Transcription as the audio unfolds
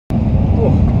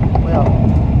Wow.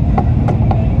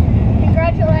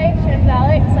 Congratulations,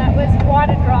 Alex. That was quite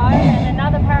a drive and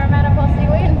another Parramatta Posse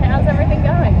win. How's everything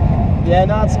going? Yeah,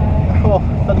 no, well,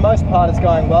 for the most part it's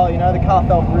going well. You know, the car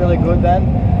felt really good then.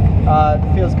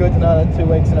 It feels good to know that 2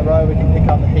 weeks in a row we can pick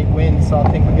up the heat win, so I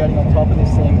think we're getting on top of this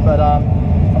thing. But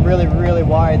I'm really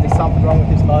worried there's something wrong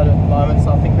with this motor at the moment,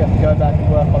 so I think we have to go back and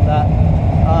work on that.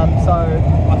 So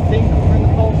I think we're in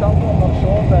the full shuffle, I'm not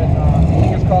sure, but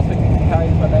fingers crossed we can carry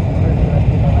this momentum